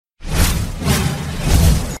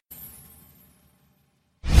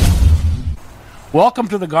Welcome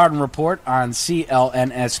to the Garden Report on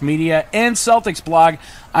CLNS Media and Celtics Blog.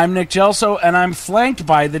 I'm Nick Gelso, and I'm flanked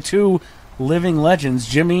by the two living legends,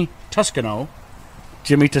 Jimmy Toscano, As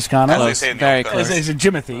they say in the old country. as they say,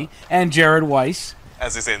 Jimothy, and Jared Weiss.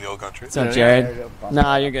 As they say in the old country. What's up, Jared?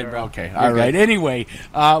 Nah, you're good, bro. Okay, all right. Anyway,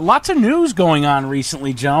 lots of news going on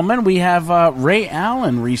recently, gentlemen. We have Ray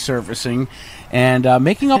Allen resurfacing and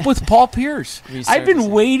making up with Paul Pierce. I've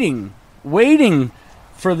been waiting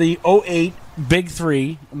for the 08 Big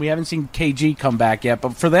Three. We haven't seen KG come back yet,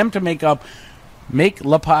 but for them to make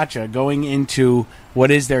La Pacha going into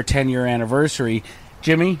what is their 10-year anniversary.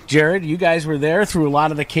 Jimmy, Jared, you guys were there through a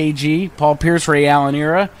lot of the KG, Paul Pierce, Ray Allen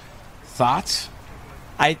era. Thoughts?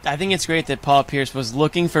 I think it's great that Paul Pierce was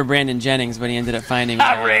looking for Brandon Jennings, but he ended up finding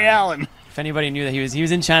Ray Allen. If anybody knew that he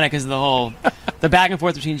was in China because of the back and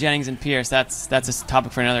forth between Jennings and Pierce, that's a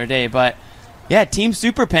topic for another day. But yeah, Team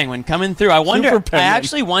Super Penguin coming through. I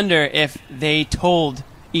actually wonder if they told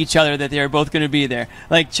each other that they were both going to be there.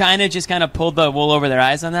 Like China just kind of pulled the wool over their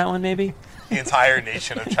eyes on that one, maybe. The entire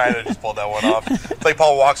nation of China just pulled that one off. It's like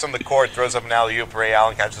Paul walks on the court, throws up an alley-oop, Ray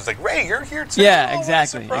Allen catches. It's like, Ray, you're here too? Yeah, oh,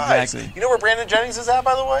 exactly. You know where Brandon Jennings is at,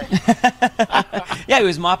 by the way? Yeah, he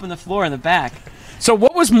was mopping the floor in the back. So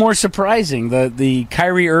what was more surprising, the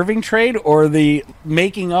Kyrie Irving trade or the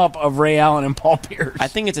making up of Ray Allen and Paul Pierce? I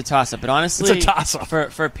think it's a toss-up, but honestly, it's a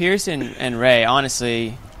toss-up. For Pierce and Ray,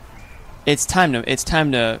 honestly, it's time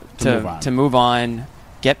to move on,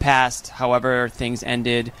 get past however things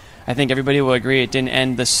ended. I think everybody will agree it didn't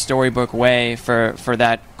end the storybook way for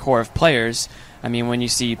that core of players. I mean, when you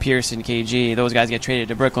see Pierce and KG, those guys get traded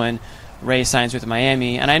to Brooklyn, Ray signs with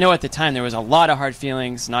Miami. And I know at the time there was a lot of hard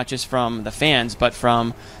feelings, not just from the fans, but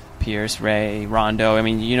from Pierce, Ray, Rondo. I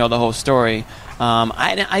mean, you know the whole story.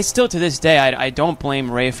 I still, to this day, I don't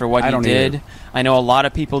blame Ray for what he did. Either. I know a lot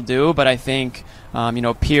of people do, but I think,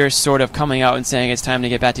 Pierce sort of coming out and saying it's time to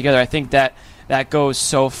get back together, I think that goes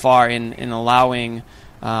so far in allowing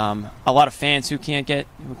a lot of fans who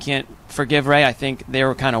can't forgive Ray. I think they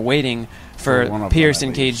were kind of waiting for Pierce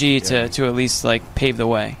and KG to at least pave the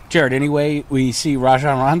way. Jared, anyway, we see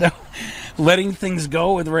Rajon Rondo letting things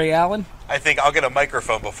go with Ray Allen. I think I'll get a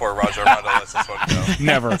microphone before Rajon Rondo lets this one go.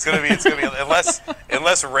 Never. It's gonna be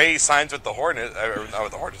unless Ray signs with the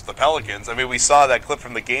the Pelicans. I mean, we saw that clip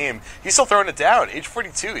from the game. He's still throwing it down. Age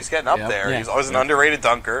 42, he's getting up there. Yeah. He's always an underrated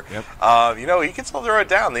dunker. Yep. He can still throw it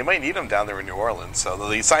down. They might need him down there in New Orleans. So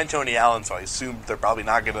they signed Tony Allen, so I assume they're probably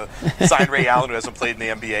not going to sign Ray Allen, who hasn't played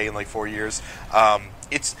in the NBA in 4 years.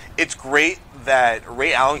 It's great that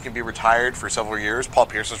Ray Allen can be retired for several years. Paul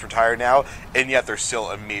Pierce is retired now, and yet there's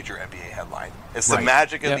still a major NBA headline. It's the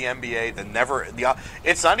magic of the NBA.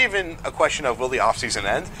 It's not even a question of will the offseason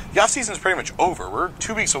end. The offseason is pretty much over. We're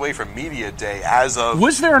 2 weeks away from media day as of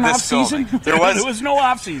Was there an offseason? There was. There was no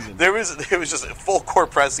offseason. It was just full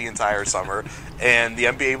court press the entire summer, and the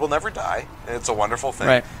NBA will never die. It's a wonderful thing.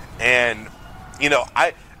 Right. And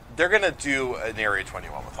they're going to do an Area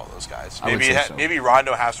 21 with all those guys. Maybe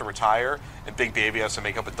Rondo has to retire and Big Baby has to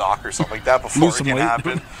make up a doc or something like that before it can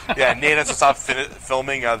happen. Yeah, Nate has to stop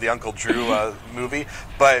filming the Uncle Drew movie.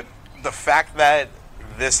 But the fact that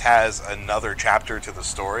this has another chapter to the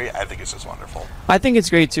story, I think it's just wonderful. I think it's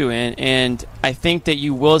great too, and I think that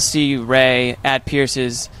you will see Ray at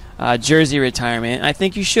Pierce's jersey retirement. I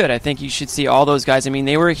think you should. I think you should see all those guys. I mean,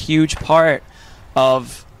 they were a huge part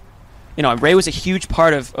of... Ray was a huge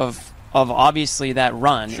part of obviously that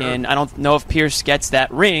run, sure. And I don't know if Pierce gets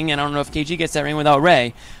that ring, and I don't know if KG gets that ring without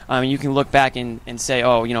Ray. You can look back and say,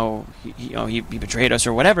 he betrayed us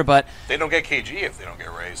or whatever, but they don't get KG if they don't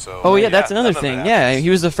get Ray. So that's another thing. Yeah,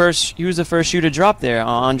 he was the first shoe to drop there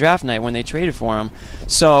on draft night when they traded for him.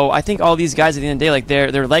 So I think all these guys at the end of the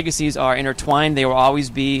day, their legacies are intertwined. They will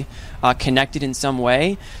always be connected in some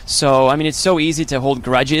way. So I mean, it's so easy to hold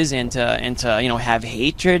grudges and to have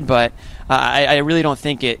hatred, but I really don't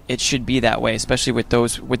think it should be that way, especially with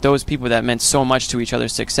those people that meant so much to each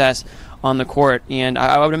other's success on the court, and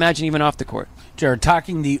I would imagine even off the court. Jared,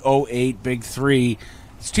 talking the 08 Big Three,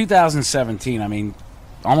 it's 2017. I mean,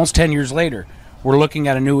 almost 10 years later, we're looking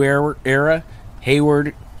at a new era.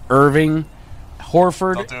 Hayward, Irving,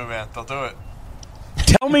 Horford. They'll do it, man. They'll do it.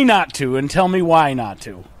 Tell me not to, and tell me why not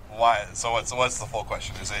to. Why? So what's the full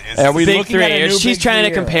question? Are we Big looking Three? at a new She's Big trying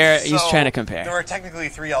Three to compare. era? He's trying to compare. There were technically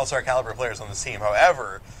 3 All-Star caliber players on this team.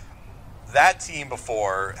 However, that team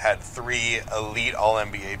before had 3 elite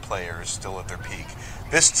All-NBA players still at their peak.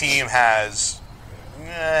 This team has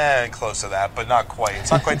close to that, but not quite.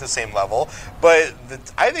 It's not quite the same level. But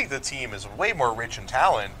I think the team is way more rich in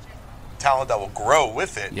talent talent that will grow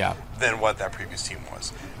with it than what that previous team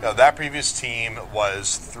was. That previous team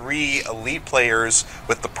was 3 elite players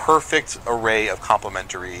with the perfect array of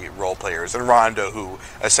complementary role players. And Rondo, who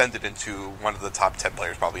ascended into one of the top 10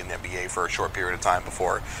 players probably in the NBA for a short period of time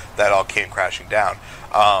before that all came crashing down.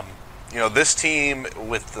 This team,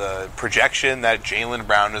 with the projection that Jaylen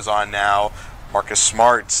Brown is on now, Marcus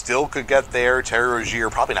Smart still could get there. Terry Rozier,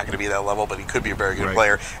 probably not going to be at that level, but he could be a very good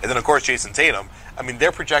player. And then, of course, Jason Tatum. I mean,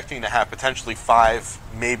 they're projecting to have potentially 5,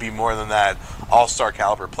 maybe more than that, all-star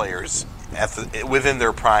caliber players within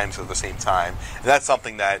their primes at the same time. And that's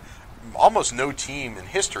something that almost no team in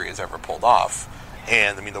history has ever pulled off.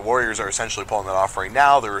 And, I mean, the Warriors are essentially pulling that off right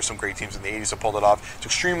now. There were some great teams in the 80s that pulled it off. It's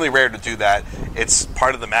extremely rare to do that. It's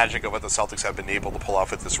part of the magic of what the Celtics have been able to pull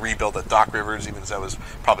off with this rebuild that Doc Rivers, even though that was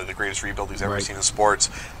probably the greatest rebuild he's ever seen in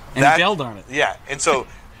sports. And he bailed on it. Yeah, and so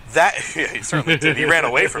that, he certainly did. He ran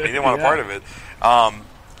away from it. He didn't want a part of it.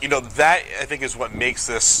 That, I think, is what makes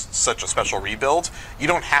this such a special rebuild. You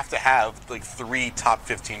don't have to have, 3 top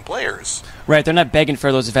 15 players. Right, they're not begging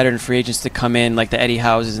for those veteran free agents to come in like the Eddie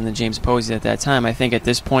Houses and the James Posey at that time. I think at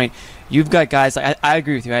this point, you've got guys, I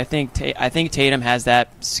agree with you. I think Tatum has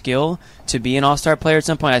that skill to be an all-star player at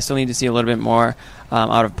some point. I still need to see a little bit more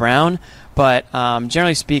out of Brown. But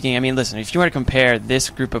generally speaking, I mean, listen, if you were to compare this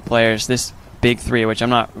group of players, this big 3, which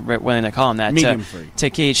I'm not willing to call them that,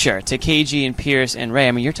 to KG and Pierce and Ray.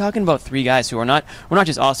 I mean, you're talking about 3 guys who we're not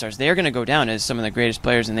just all-stars. They are going to go down as some of the greatest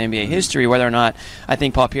players in the NBA history, whether or not I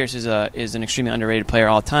think Paul Pierce is an extremely underrated player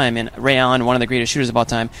all time, and Ray Allen, one of the greatest shooters of all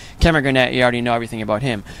time. Kevin Garnett, you already know everything about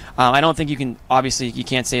him. I don't think you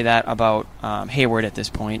can't say that about Hayward at this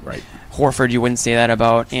point. Right. Horford, you wouldn't say that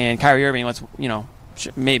about. And Kyrie Irving,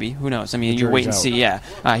 maybe, who knows? I mean, you wait and see.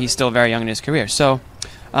 He's still very young in his career. So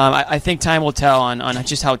I think time will tell on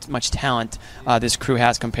just how much talent this crew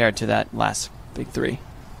has compared to that last big 3.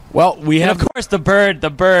 Well, and of course, the bird.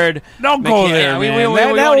 Don't go there, man. We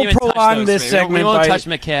that will prolong this segment. We won't touch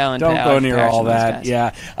McHale and don't go near all that.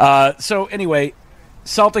 Yeah. So anyway,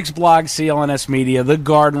 Celtics blog, CLNS Media, The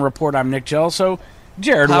Garden Report. I'm Nick Gelso.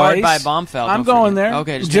 Jared Powered Weiss. by Bombfell. I'm going there.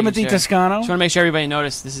 Okay, Timothy Toscano. Just want to make sure everybody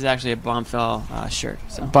noticed this is actually a Bombfell shirt.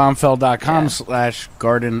 So.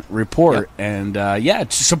 Bombfell.com/Garden Report. Yep. And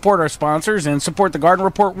support our sponsors and support the Garden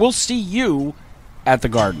Report. We'll see you at the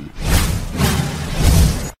Garden.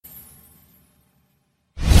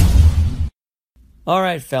 All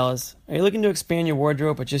right, fellas. Are you looking to expand your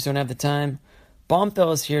wardrobe but just don't have the time?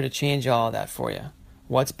 Bombfell is here to change all of that for you.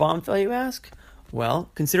 What's Bombfell, you ask?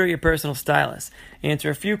 Well, consider it your personal stylist. Answer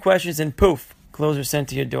a few questions and poof, clothes are sent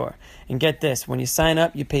to your door. And get this, when you sign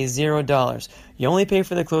up, you pay $0. You only pay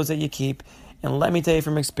for the clothes that you keep, and let me tell you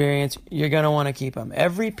from experience, you're going to want to keep them.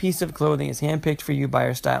 Every piece of clothing is handpicked for you by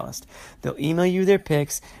your stylist. They'll email you their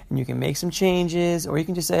picks, and you can make some changes, or you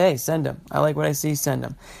can just say, hey, send them. I like what I see, send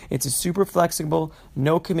them. It's a super flexible,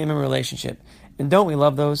 no-commitment relationship. And don't we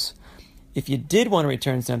love those? If you did want to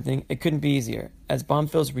return something, it couldn't be easier, as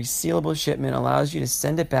Bombfell's resealable shipment allows you to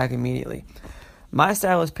send it back immediately. My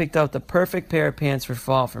stylist picked out the perfect pair of pants for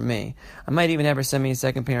fall for me. I might even have her send me a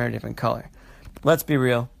second pair in a different color. Let's be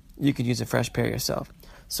real, you could use a fresh pair yourself.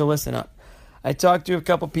 So listen up. I talked to a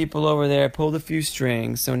couple people over there, pulled a few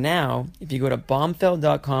strings, so now, if you go to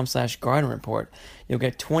bombfell.com/garden report, you'll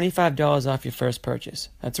get $25 off your first purchase.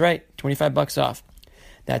 That's right, $25 off.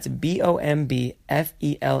 That's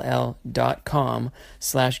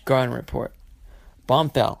BOMBFELL.com/garden report.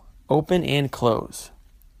 Bombfell, open and close.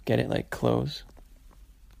 Get it like close?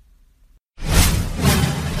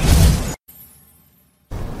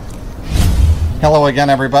 Hello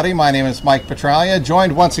again, everybody. My name is Mike Petralia,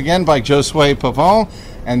 joined once again by Josue Pavon,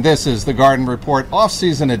 and this is the Garden Report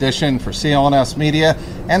off-season edition for CLNS Media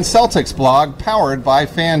and Celtics blog, powered by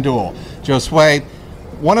FanDuel. Josue,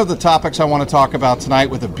 one of the topics I want to talk about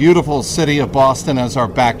tonight, with the beautiful city of Boston as our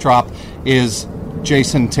backdrop, is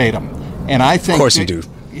Jason Tatum. And I think, of course you do.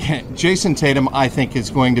 Jason Tatum, I think,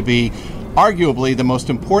 is going to be arguably the most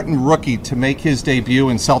important rookie to make his debut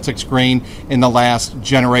in Celtics green in the last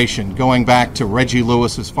generation, going back to Reggie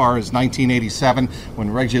Lewis as far as 1987,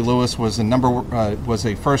 when Reggie Lewis was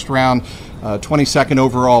a first-round, 22nd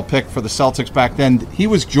overall pick for the Celtics back then. He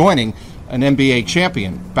was joining an NBA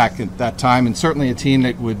champion back at that time, and certainly a team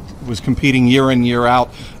that would was competing year in, year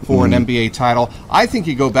out for an NBA title. I think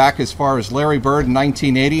you go back as far as Larry Bird in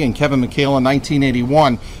 1980 and Kevin McHale in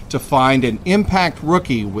 1981 to find an impact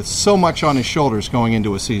rookie with so much on his shoulders going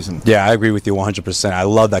into a season. Yeah, I agree with you 100%. I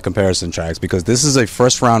love that comparison, Trax, because this is a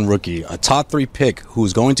first-round rookie, a top-3 pick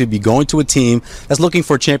who's going to be going to a team that's looking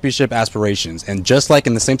for championship aspirations. And just like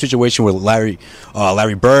in the same situation with Larry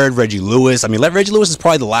Bird, Reggie Lewis, I mean, Reggie Lewis is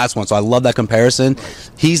probably the last one, so I love that comparison.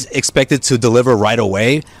 He's expected to deliver right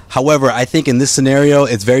away. However, I think in this scenario,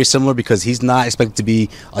 it's very similar because he's not expected to be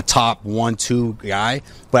a top 1-2 guy,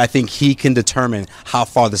 but I think he can determine how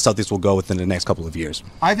far the Celtics will go within the next couple of years.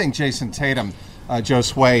 I think Jason Tatum, Joe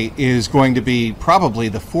Sway, is going to be probably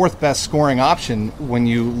the fourth best scoring option when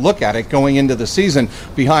you look at it going into the season,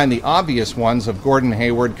 behind the obvious ones of Gordon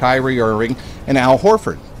Hayward, Kyrie Irving, and Al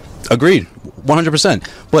Horford. Agreed, 100%.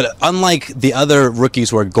 But unlike the other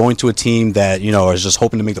rookies who are going to a team that, is just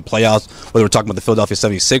hoping to make the playoffs, whether we're talking about the Philadelphia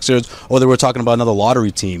 76ers or whether we're talking about another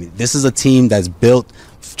lottery team, this is a team that's built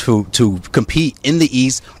to compete in the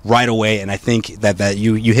East right away, and I think that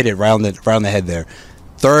you hit it right on the head there.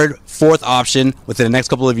 Third, fourth option within the next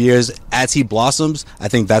couple of years as he blossoms. I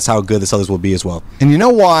think that's how good the Celtics will be as well. And you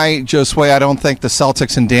know why, Josue, I don't think the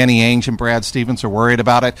Celtics and Danny Ainge and Brad Stevens are worried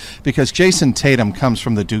about it? Because Jason Tatum comes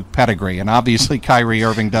from the Duke pedigree, and obviously Kyrie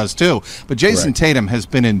Irving does too. But Jason Tatum has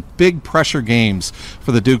been in big pressure games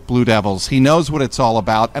for the Duke Blue Devils. He knows what it's all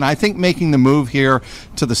about, and I think making the move here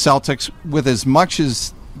to the Celtics with as much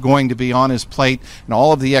as going to be on his plate and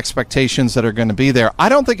all of the expectations that are going to be there, I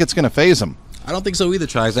don't think it's going to faze him. I don't think so either,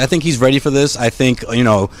 Trax. I think he's ready for this. I think,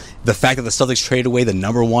 the fact that the Celtics traded away the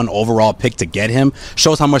number 1 overall pick to get him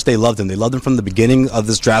shows how much they loved him. They loved him from the beginning of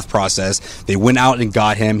this draft process. They went out and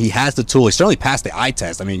got him. He has the tool. He certainly passed the eye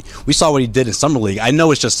test. I mean, we saw what he did in Summer League. I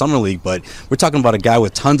know it's just Summer League, but we're talking about a guy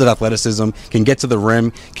with tons of athleticism, can get to the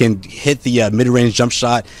rim, can hit the mid-range jump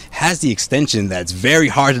shot, has the extension that's very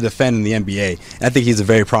hard to defend in the NBA. And I think he's a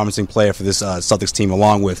very promising player for this Celtics team,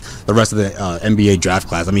 along with the rest of the NBA draft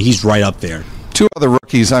class. I mean, he's right up there. Two other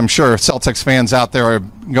rookies, I'm sure Celtics fans out there are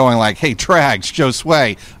going like, hey, Trags, Joe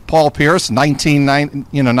Sway, Paul Pierce,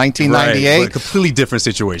 1998. Right, a completely different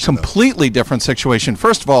situation. Completely different situation.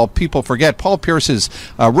 First of all, people forget Paul Pierce's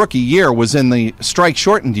rookie year was in the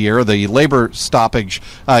strike-shortened year, the labor stoppage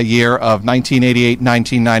year of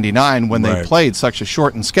 1988-1999, when they played such a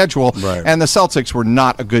shortened schedule. Right. And the Celtics were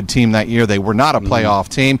not a good team that year. They were not a playoff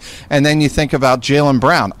team. And then you think about Jaylen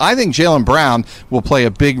Brown. I think Jaylen Brown will play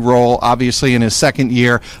a big role, obviously, in his second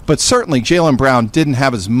year, but certainly Jaylen Brown didn't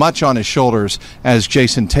have as much on his shoulders as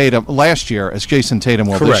Jason Tatum last year as Jason Tatum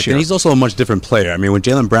will this year. And he's also a much different player. I mean, when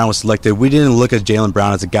Jaylen Brown was selected, we didn't look at Jaylen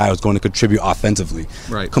Brown as a guy who was going to contribute offensively.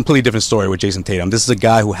 Right. Completely different story with Jason Tatum. This is a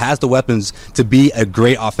guy who has the weapons to be a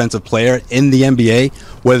great offensive player in the NBA.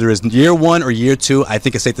 Whether it's year 1 or year 2, I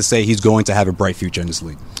think it's safe to say he's going to have a bright future in this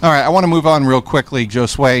league. All right, I want to move on real quickly,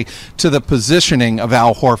 Josue, to the positioning of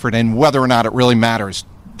Al Horford and whether or not it really matters.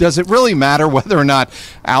 Does it really matter whether or not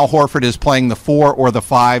Al Horford is playing the 4 or the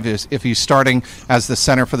 5 if he's starting as the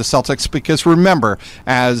center for the Celtics? Because remember,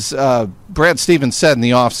 as Brad Stevens said in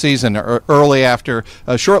the offseason,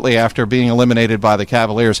 shortly after being eliminated by the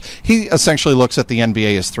Cavaliers, he essentially looks at the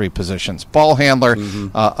NBA as 3 positions: ball handler,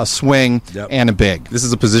 a swing, and a big. This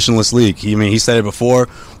is a positionless league. He said it before.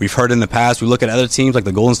 We've heard it in the past. We look at other teams like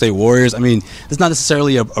the Golden State Warriors. I mean, it's not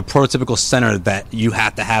necessarily a prototypical center that you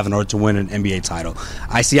have to have in order to win an NBA title.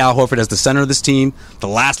 I see Al Horford as the center of this team, the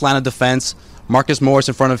last line of defense, Marcus Morris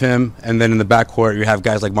in front of him, and then in the backcourt you have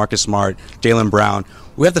guys like Marcus Smart, Jaylen Brown.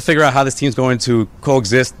 We have to figure out how this team's going to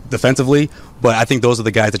coexist defensively, but I think those are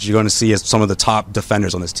the guys that you're going to see as some of the top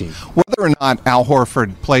defenders on this team. Whether or not Al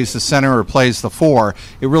Horford plays the center or plays the 4,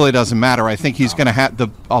 it really doesn't matter. I think he's going to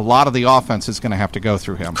have a lot of the offense is going to have to go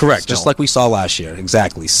through him. Correct, still. Just like we saw last year.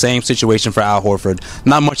 Exactly. Same situation for Al Horford.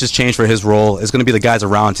 Not much has changed for his role. It's going to be the guys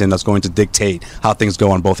around him that's going to dictate how things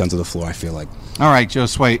go on both ends of the floor, I feel like. All right,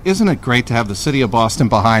 Josue, isn't it great to have the city of Boston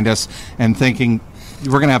behind us and thinking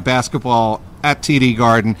we're going to have basketball at TD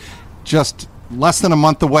Garden just less than a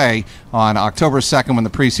month away on October 2nd when the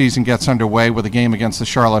preseason gets underway with a game against the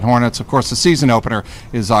Charlotte Hornets. Of course, the season opener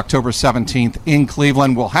is October 17th in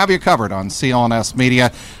Cleveland. We'll have you covered on CLNS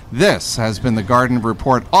Media. This has been the Garden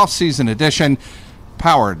Report off-season edition,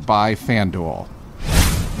 powered by FanDuel.